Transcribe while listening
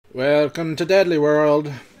Welcome to Deadly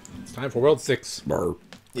World. It's time for World 6. Yep.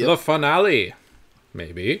 The finale.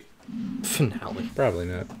 Maybe. Finale. Probably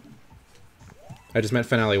not. I just meant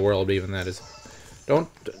finale world, even that is... Don't...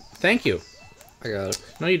 Thank you. I got it.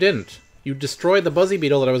 No, you didn't. You destroyed the Buzzy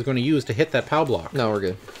Beetle that I was going to use to hit that POW block. No, we're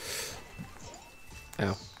good.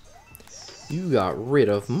 Ow. You got rid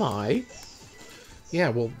of my... Yeah,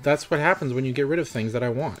 well, that's what happens when you get rid of things that I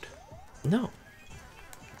want. No.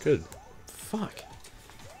 Good. Fuck.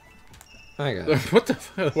 I got it. What the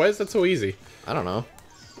fuck? Why is that so easy? I don't know.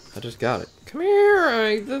 I just got it. Come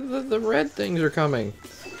here! The red things are coming.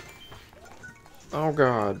 Oh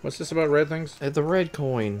god. What's this about red things? The red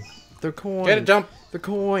coin. The coin. Get it, jump! The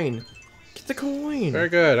coin. Get the coin. Very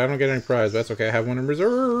good. I don't get any prize, but that's okay. I have one in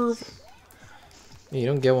reserve. Yeah, you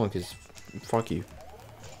don't get one because fuck you.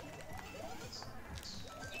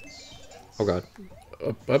 Oh god.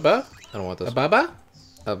 Baba? I don't want this. Baba?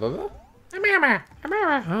 Baba?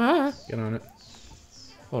 Get on it.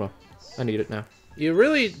 Hold on. I need it now. You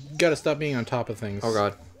really gotta stop being on top of things. Oh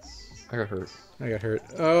god. I got hurt. I got hurt.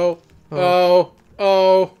 Oh. Oh.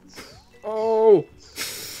 Oh. Oh!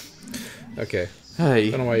 Okay. I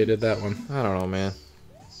Hey. don't know why you did that one. I don't know, man.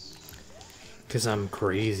 Because I'm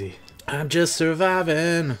crazy. I'm just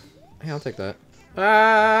surviving. Hey, I'll take that.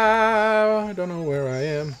 Ah, I don't know where I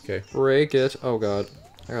am. Okay. Break it. Oh god.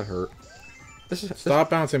 I got hurt. Stop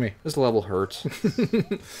bouncing me. This level hurts.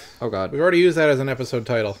 Oh god. We've already used that as an episode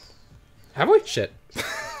title. Have we? Shit.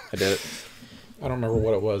 I did it. I don't remember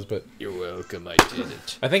what it was, but... You're welcome, I did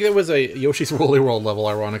it. I think it was a Yoshi's Woolly World level,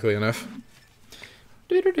 ironically enough.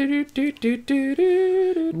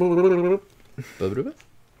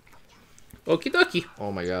 Okie dokie.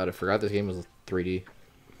 Oh my god, I forgot this game was 3D.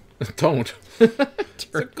 Don't. It's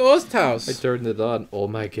a ghost house. I turned it on. Oh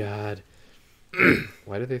my god.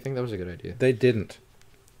 Why did they think that was a good idea? They didn't.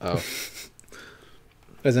 Oh,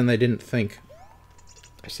 As in, they didn't think.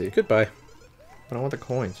 I see. Goodbye. But I want the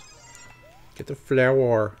coins. Get the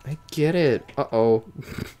flower. I get it. Uh-oh.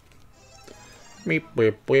 Meep,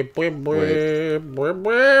 beep, beep, beep, beep, beep, beep,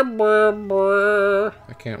 beep, beep.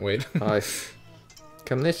 I can't wait. Hi.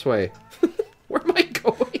 Come this way. Where am I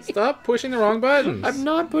going? Stop pushing the wrong buttons. I'm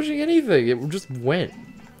not pushing anything. It just went.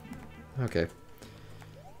 Okay.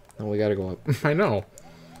 Now we gotta go up. I know.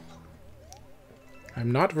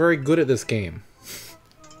 I'm not very good at this game.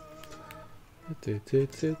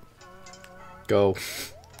 Go.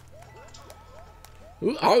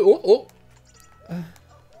 Ooh, oh, oh.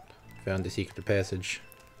 Found the secret passage.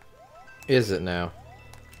 Is it now?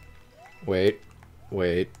 Wait.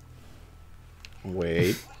 Wait.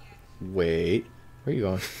 Wait. Wait. Where are you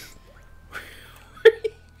going?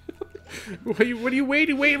 What are you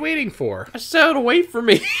waiting for? I said wait for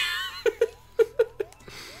me.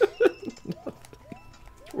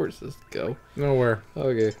 Where's this go? Nowhere.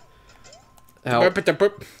 Okay. Help.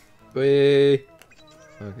 Wait.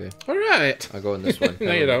 Okay. Alright. I'll go in this one.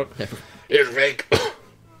 No, you don't. It's fake.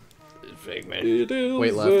 It's fake, man. It is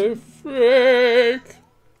Wait, left. fake.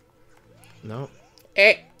 No.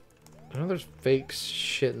 A, I know there's fake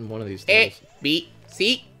shit in one of these A, things. B,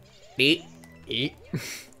 C, D, E.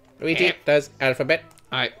 Luigi does alphabet.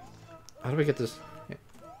 Alright. How do we get this?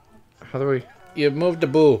 How do we... You move the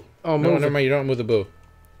boo. Oh, No, move never it. mind, you don't move the boo.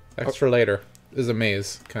 That's for later. This is a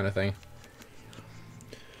maze kind of thing.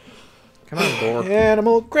 Come on, door.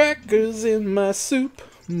 Animal crackers in my soup.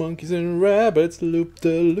 Monkeys and rabbits loop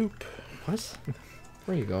the loop. What?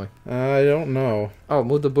 Where are you going? I don't know. Oh,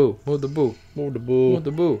 move the boo. Move the boo. Move the boo. Move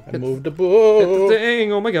the boo. I Hit moved the Hit the boo.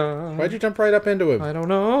 thing. Oh my god. Why'd you jump right up into him? I don't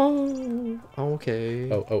know.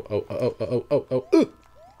 Okay. Oh, oh, oh, oh, oh, oh, oh,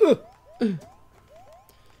 oh.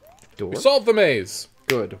 Door. We solved the maze.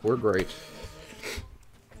 Good. We're great.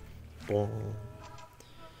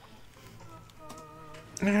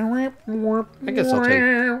 I guess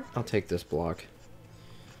I'll take this block.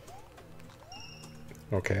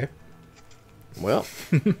 Okay. Well,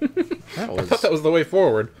 I thought that was the way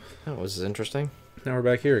forward. that was interesting. Now we're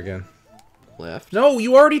back here again. Left. No,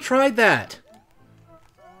 you already tried that.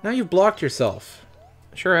 Now you've blocked yourself.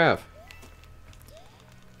 Sure have.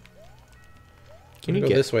 Can you go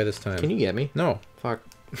get this way this time? Can you get me? No, Fuck.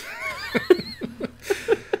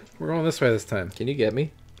 we're going this way this time. Can you get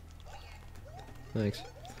me? Thanks.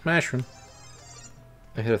 Mushroom.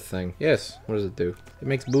 I hit a thing. Yes, What does it do? it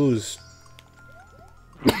makes booze.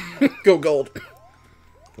 Go gold.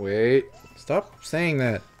 Wait. Stop saying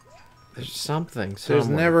that. There's something. There's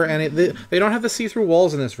somewhere. never any. They don't have the see-through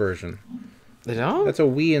walls in this version. They don't? That's a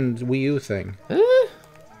Wii and Wii U thing. Eh?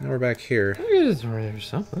 Now we're back here. There's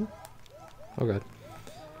something. Oh god.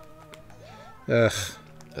 Ugh.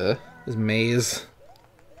 This maze.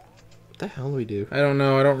 the hell do we do? I don't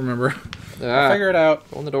know. I don't remember. Ah, I'll figure it out.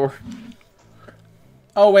 on the door.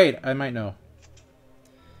 Oh, wait. I might know.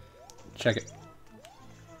 Check it.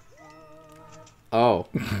 Oh.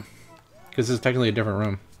 Because this is technically a different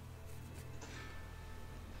room.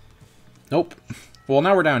 Nope. Well,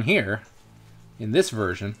 now we're down here. In this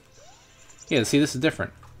version. Yeah, see, this is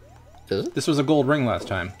different. Is it? This was a gold ring last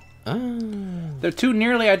time. Ah. They're two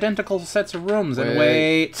nearly identical sets of rooms. And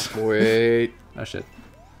wait. Wait. Oh, shit.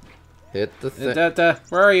 Hit the thing.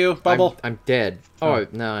 Where are you, Bubble? I'm dead. Oh,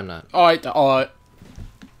 no, I'm not. Oh,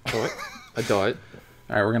 Oh, I died.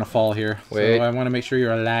 Alright, we're gonna fall here. Wait. So I want to make sure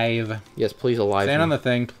you're alive. Yes, please alive. Stand me. on the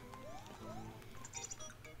thing.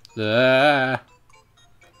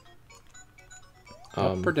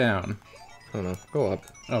 Up or down? I don't know. Go up.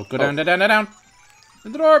 Oh, go down, down, down, down.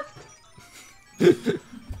 In the door.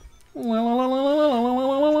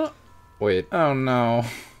 Wait. Oh no.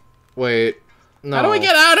 Wait. No. How do we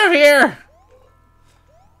get out of here?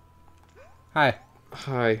 Hi.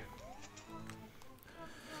 Hi.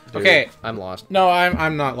 Dude, Okay. I'm lost. No,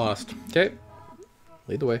 I'm not lost. Okay.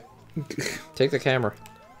 Lead the way. Take the camera.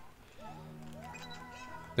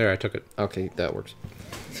 There, I took it. Okay, that works.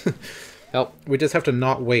 Help. We just have to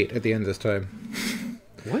not wait at the end this time.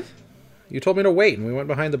 What? You told me to wait, and we went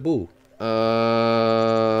behind the boo.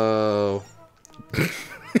 Oh.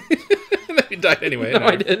 You died anyway. No,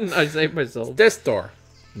 I didn't. I saved myself. This door.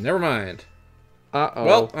 Never mind. Uh-oh.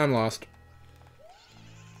 Well, I'm lost.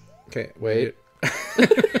 Okay, Wait.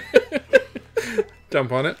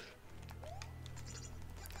 Jump on it.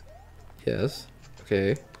 Yes.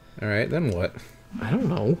 Okay. Alright, then what? I don't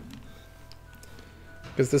know.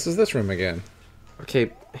 Because this is this room again.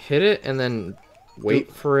 Okay, hit it and then wait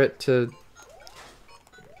for it to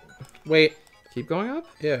Wait. keep going up?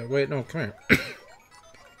 Yeah, wait, no, come here.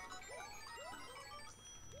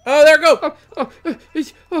 Oh, there it go!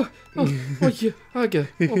 Yeah. Okay.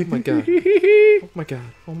 Oh my god. Oh my god.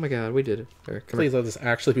 Oh my god. We did it. There, come Please let this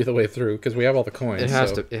actually be the way through, because we have all the coins. here. It has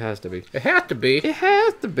so- to. It has to be. It has to be. It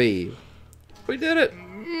has to be. We did it.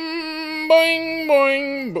 Boing,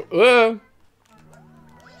 boing,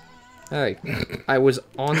 Hey, I was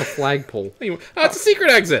on the flagpole. Anyway, oh, it's a secret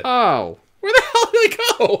exit! Oh. Where the hell did they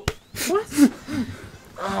go? What?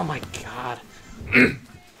 Oh my god.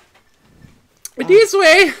 This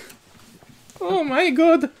way! Oh my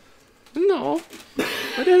god. No. Where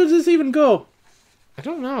the hell does this even go? I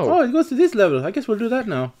don't know. Oh, it goes to this level. I guess we'll do that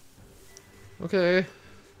now. Okay.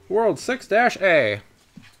 World 6-A.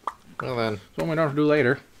 Well then. That's what we don't have to do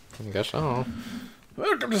later. I guess so.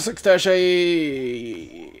 Welcome to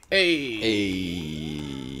 6-A.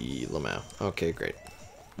 Hey, Lamau. Okay, great.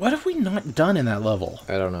 What have we not done in that level?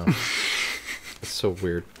 I don't know. It's so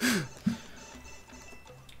weird.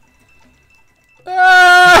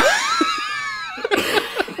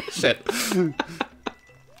 Shit. Fucking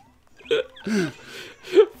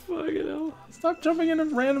hell. Stop jumping into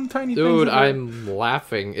random tiny Dude, things. I'm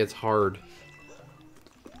laughing. It's hard.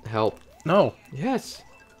 Help. No. Yes.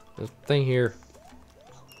 There's a thing here.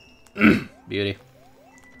 Beauty.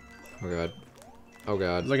 Oh god. Oh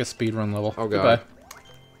god. It's like a speedrun level. Oh god.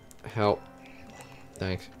 Goodbye. Help.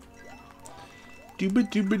 Thanks. Dooba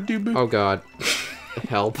dooba dooba. Oh god.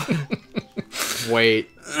 Help. Wait.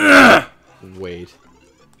 Wait.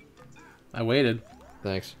 I waited.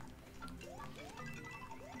 Thanks.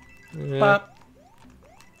 Pop.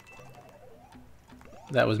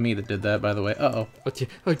 That was me that did that, by the way. Uh-oh. What's your...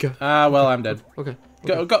 Oh god. Ah, well, I'm dead. Okay.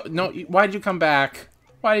 Go, go. No, why did you come back?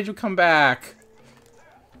 Why did you come back?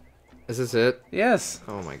 Is this it? Yes.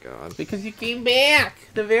 Oh my god. Because you came back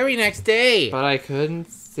the very next day. But I couldn't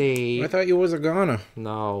see. I thought you was a goner.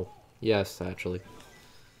 No. Yes, actually.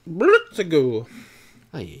 Blitz-a-goo.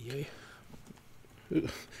 Ay.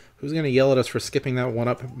 Who's gonna yell at us for skipping that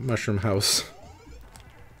one-up mushroom house?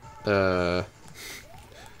 You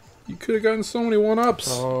You could have gotten so many one-ups.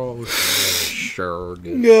 Oh, sure,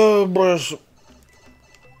 dude. Yeah, boss.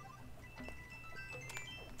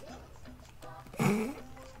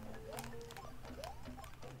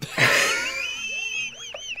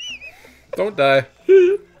 Don't die.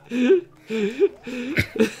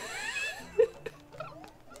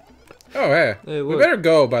 Oh, hey. Hey, We look. better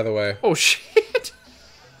go, by the way. Oh, shit.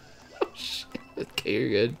 Oh, shit. Okay, you're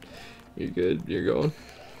good. You're good. You're going.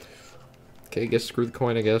 Okay, guess screw the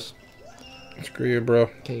coin, I guess. Screw you, bro.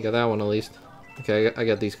 Okay, you got that one at least. Okay, I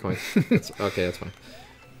got these coins. Okay, that's fine.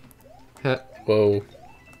 Whoa.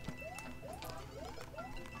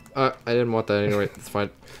 I didn't want that anyway. It's fine.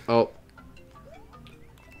 Oh.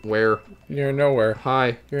 Where? You're in nowhere.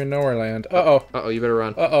 Hi. You're in nowhere land. Uh-oh. Uh-oh, you better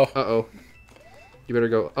run. Uh-oh. Uh-oh. You better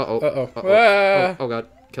go. Uh-oh. Uh-oh. Uh-oh. Ah. Oh, god.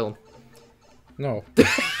 Kill him. No.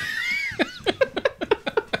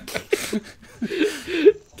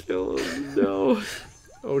 Kill him, no.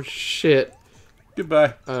 Oh, shit.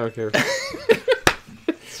 Goodbye. I don't care.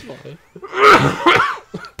 It's fine.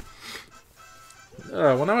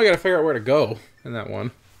 Well, now we gotta figure out where to go in that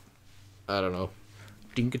one. I don't know.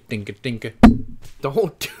 Dinka, dinka, dinka.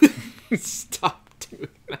 Don't do Stop doing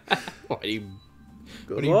that. Why do you...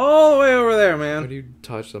 Goes all the way over there, Why man. do you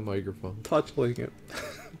touch the microphone? Touchling it.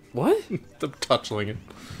 What? The touchling it.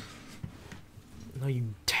 No,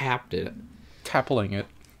 you tapped it. Tappling it.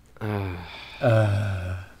 I'm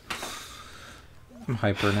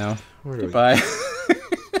hyper now. Where do we... Goodbye. Let's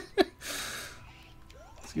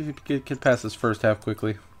see if we can get past this first half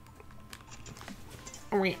quickly.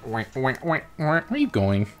 Where are you going? The What do you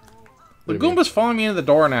mean? Goomba's following me into the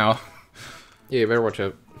door now. Yeah, you better watch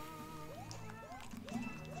out.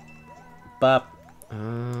 Bop.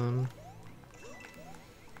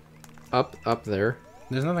 Up there.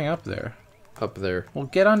 There's nothing up there. Up there. Well,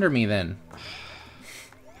 get under me then.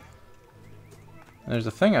 There's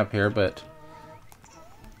a thing up here, but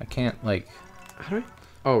I can't, like... How do I...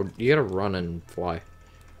 Oh, you gotta run and fly.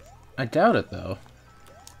 I doubt it, though.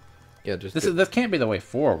 Yeah, just... This can't be the way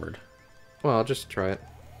forward. Well, I'll just try it.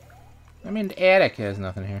 I mean, the attic has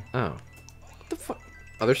nothing here. Oh. What the fuck?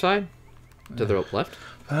 Other side? To the left?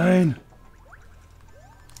 Fine.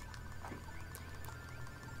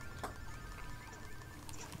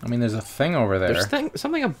 I mean, there's a thing over there. There's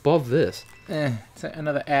something above this. It's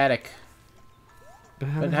another attic.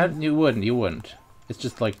 But how, you wouldn't. It's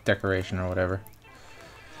just like decoration or whatever.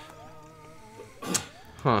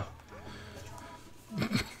 Huh.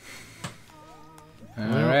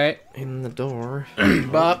 Alright. In the door.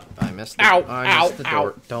 Bop. I missed the, Ow, I missed the ow,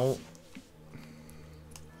 door. Don't.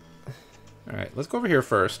 Alright, let's go over here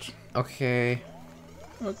first. Okay.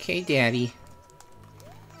 Okay, Daddy.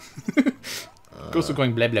 Ghost is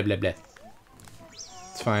going blah blah blah blah.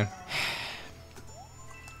 It's fine.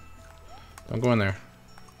 Don't go in there.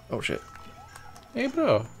 Oh shit. Hey,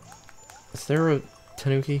 bro. Is there a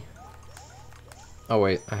Tanuki? Oh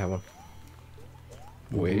wait, I have one.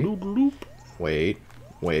 Wait. Loop, loop. Wait.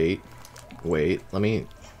 Wait. Wait. Let me...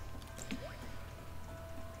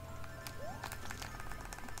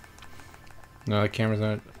 No, the camera's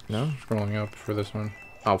not No? scrolling up for this one.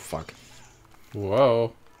 Oh fuck.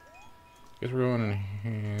 Whoa. Guess we're going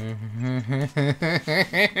in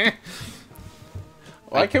here.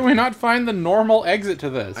 Why can we not find the normal exit to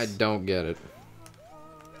this? I don't get it.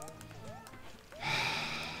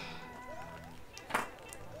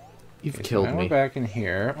 You've Okay, so killed now me. We're back in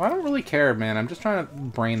here. Well, I don't really care, man. I'm just trying to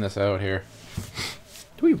brain this out here.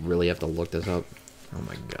 Do we really have to look this up? Oh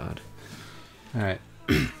my god. Alright.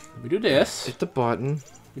 We do this. Hit the button.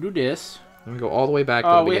 We do this. Then we go all the way back to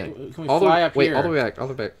Oh, the wait. beginning. Can we all fly the, up wait, here? all the way back, all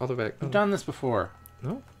the way back, all the way back. We've done this before.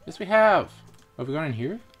 No? Yes, we have. Have we gone in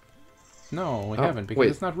here? No, we Oh, haven't because wait.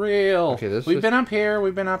 it's not real. Okay, this We've is- been up here.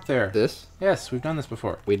 We've been up there. This? Yes, we've done this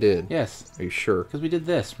before. We did. Yes, Are you sure? because we did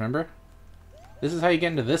this. Remember? This is how you get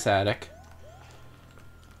into this attic.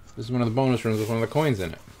 This is one of the bonus rooms with one of the coins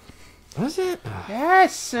in it. Was it?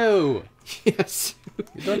 Yes, so Yes.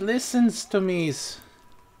 you don't listen to me.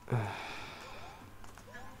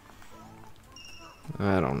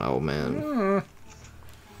 I don't know, man.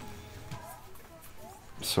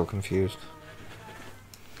 So confused.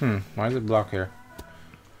 Why is it blocked here?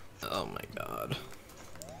 Oh my god.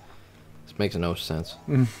 This makes no sense.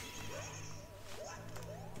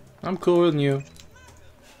 I'm cooler than you.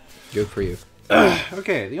 Good for you.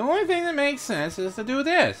 Okay, the only thing that makes sense is to do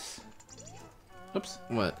this. Oops.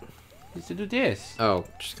 What? Is to do this. Oh,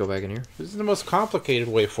 just go back in here? This is the most complicated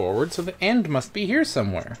way forward, so the end must be here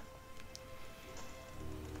somewhere.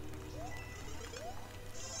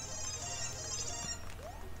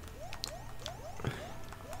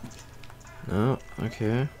 No,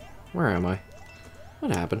 okay. Where am I?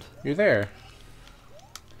 What happened? You're there.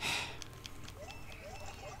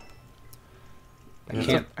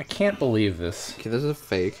 I can't believe this. Okay, this is a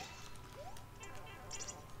fake.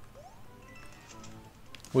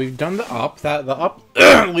 We've done the up. The up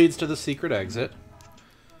leads to the secret exit.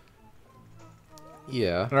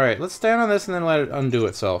 Yeah. Alright, let's stand on this and then let it undo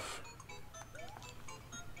itself.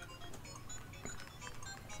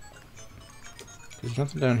 There's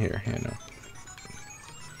nothing down here. Yeah, no.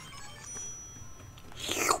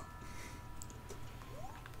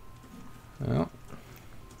 Well,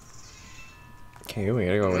 Okay, we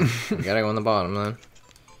gotta go. We gotta go on the bottom then.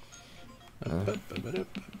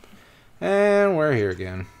 and we're here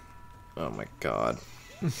again. Oh my god.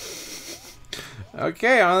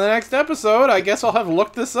 Okay, on the next episode, I guess I'll have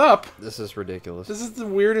looked this up. This is ridiculous. This is the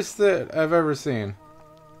weirdest that I've ever seen.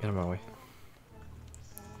 Get out of my way.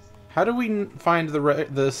 How do we find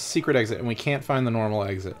the secret exit and we can't find the normal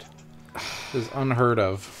exit? This is unheard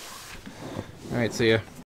of. Alright, see ya.